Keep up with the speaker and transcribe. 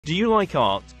Do you like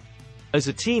art? As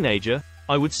a teenager,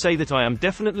 I would say that I am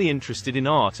definitely interested in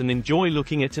art and enjoy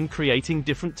looking at and creating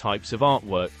different types of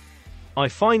artwork. I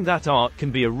find that art can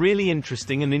be a really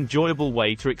interesting and enjoyable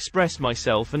way to express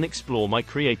myself and explore my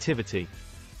creativity.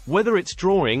 Whether it's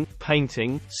drawing,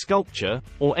 painting, sculpture,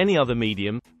 or any other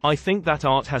medium, I think that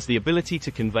art has the ability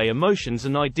to convey emotions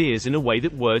and ideas in a way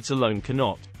that words alone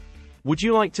cannot. Would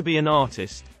you like to be an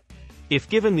artist? If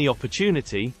given the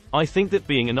opportunity, I think that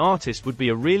being an artist would be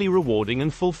a really rewarding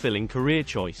and fulfilling career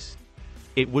choice.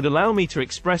 It would allow me to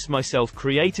express myself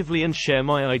creatively and share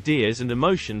my ideas and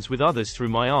emotions with others through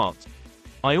my art.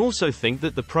 I also think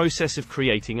that the process of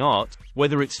creating art,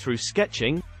 whether it's through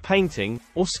sketching, painting,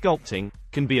 or sculpting,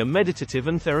 can be a meditative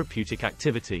and therapeutic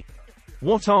activity.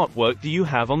 What artwork do you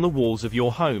have on the walls of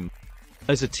your home?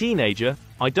 As a teenager,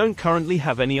 I don't currently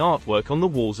have any artwork on the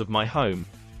walls of my home.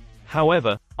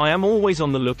 However, I am always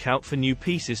on the lookout for new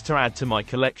pieces to add to my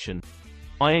collection.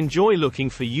 I enjoy looking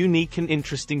for unique and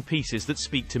interesting pieces that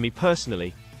speak to me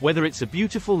personally, whether it's a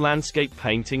beautiful landscape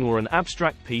painting or an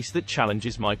abstract piece that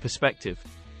challenges my perspective.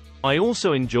 I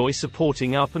also enjoy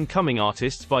supporting up-and-coming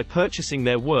artists by purchasing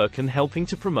their work and helping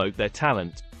to promote their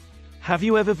talent. Have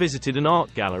you ever visited an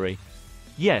art gallery?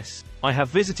 Yes, I have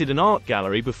visited an art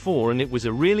gallery before and it was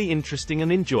a really interesting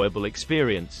and enjoyable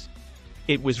experience.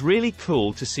 It was really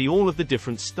cool to see all of the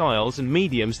different styles and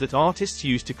mediums that artists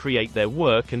use to create their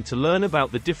work and to learn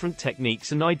about the different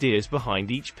techniques and ideas behind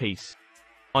each piece.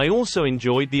 I also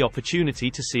enjoyed the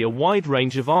opportunity to see a wide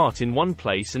range of art in one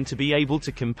place and to be able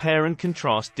to compare and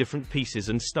contrast different pieces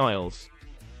and styles.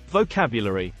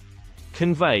 Vocabulary.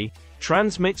 Convey,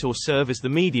 transmit or serve as the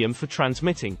medium for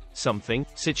transmitting something,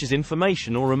 such as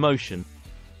information or emotion.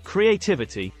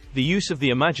 Creativity, the use of the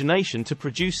imagination to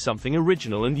produce something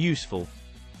original and useful.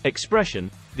 Expression,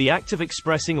 the act of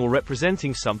expressing or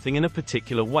representing something in a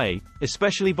particular way,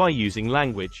 especially by using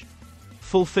language.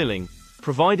 Fulfilling,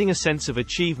 providing a sense of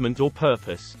achievement or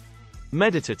purpose.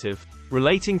 Meditative,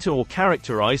 relating to or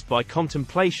characterized by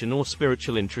contemplation or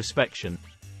spiritual introspection.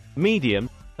 Medium,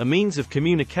 a means of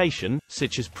communication,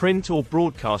 such as print or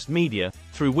broadcast media,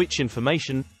 through which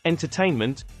information,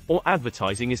 entertainment, or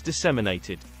advertising is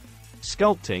disseminated.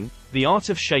 Sculpting, the art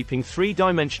of shaping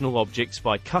three-dimensional objects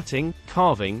by cutting,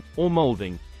 carving, or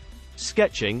molding.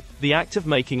 Sketching, the act of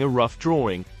making a rough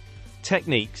drawing.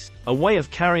 Techniques, a way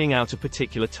of carrying out a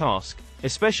particular task,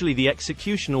 especially the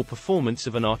execution or performance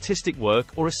of an artistic work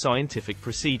or a scientific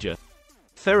procedure.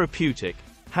 Therapeutic,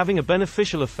 having a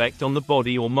beneficial effect on the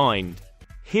body or mind.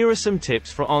 Here are some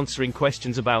tips for answering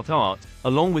questions about art,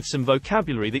 along with some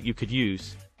vocabulary that you could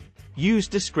use. Use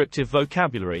descriptive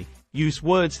vocabulary. Use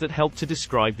words that help to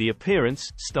describe the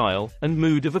appearance, style, and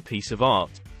mood of a piece of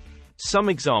art. Some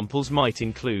examples might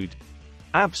include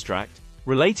abstract,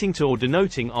 relating to or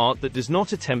denoting art that does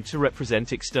not attempt to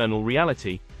represent external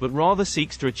reality, but rather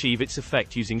seeks to achieve its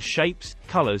effect using shapes,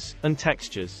 colors, and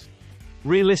textures.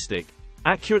 Realistic,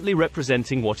 accurately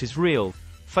representing what is real,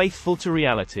 faithful to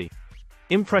reality.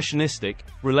 Impressionistic,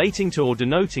 relating to or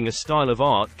denoting a style of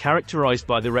art characterized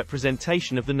by the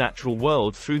representation of the natural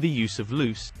world through the use of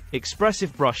loose,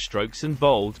 expressive brushstrokes and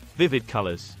bold, vivid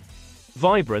colors.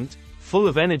 Vibrant, full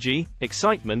of energy,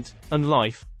 excitement, and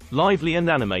life, lively and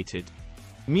animated.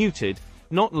 Muted,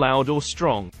 not loud or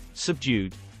strong,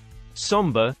 subdued.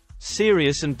 Somber,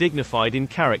 serious and dignified in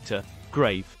character,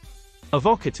 grave.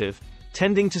 Evocative,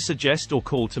 tending to suggest or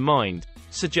call to mind,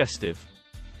 suggestive.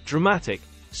 Dramatic,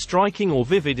 striking or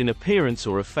vivid in appearance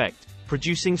or effect,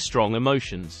 producing strong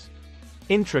emotions.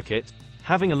 Intricate,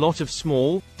 having a lot of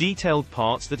small, detailed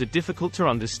parts that are difficult to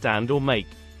understand or make.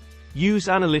 Use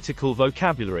analytical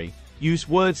vocabulary. Use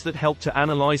words that help to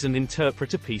analyze and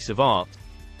interpret a piece of art.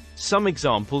 Some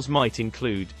examples might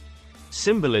include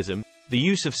symbolism, the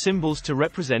use of symbols to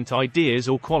represent ideas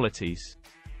or qualities.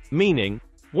 Meaning,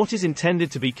 what is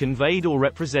intended to be conveyed or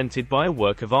represented by a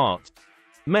work of art.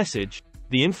 Message,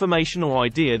 the information or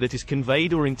idea that is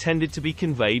conveyed or intended to be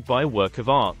conveyed by a work of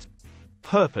art.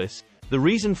 Purpose, the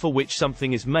reason for which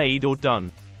something is made or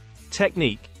done.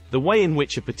 Technique, the way in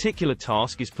which a particular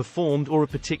task is performed or a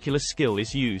particular skill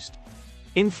is used.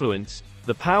 Influence,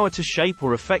 the power to shape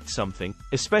or affect something,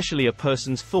 especially a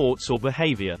person's thoughts or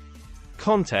behavior.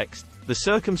 Context, the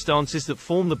circumstances that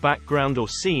form the background or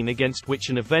scene against which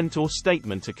an event or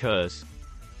statement occurs.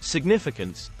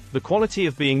 Significance, the quality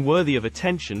of being worthy of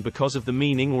attention because of the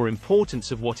meaning or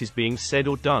importance of what is being said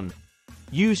or done.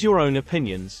 Use your own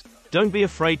opinions. Don't be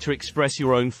afraid to express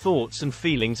your own thoughts and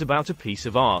feelings about a piece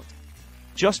of art.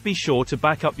 Just be sure to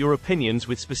back up your opinions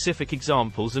with specific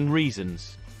examples and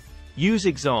reasons. Use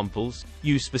examples.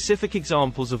 Use specific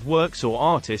examples of works or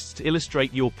artists to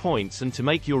illustrate your points and to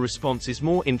make your responses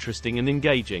more interesting and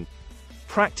engaging.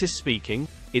 Practice speaking.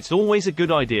 It's always a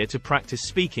good idea to practice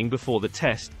speaking before the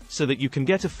test, so that you can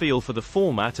get a feel for the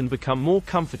format and become more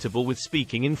comfortable with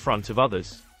speaking in front of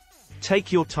others.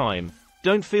 Take your time.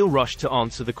 Don't feel rushed to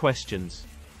answer the questions.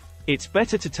 It's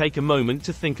better to take a moment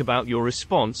to think about your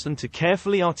response and to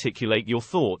carefully articulate your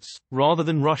thoughts, rather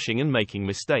than rushing and making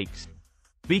mistakes.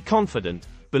 Be confident.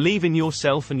 Believe in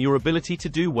yourself and your ability to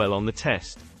do well on the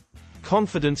test.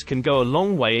 Confidence can go a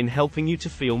long way in helping you to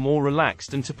feel more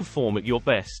relaxed and to perform at your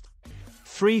best.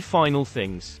 3 final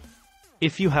things.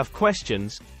 If you have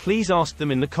questions, please ask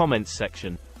them in the comments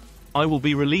section. I will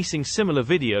be releasing similar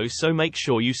videos, so make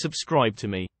sure you subscribe to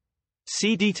me.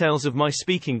 See details of my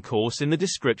speaking course in the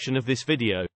description of this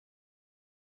video.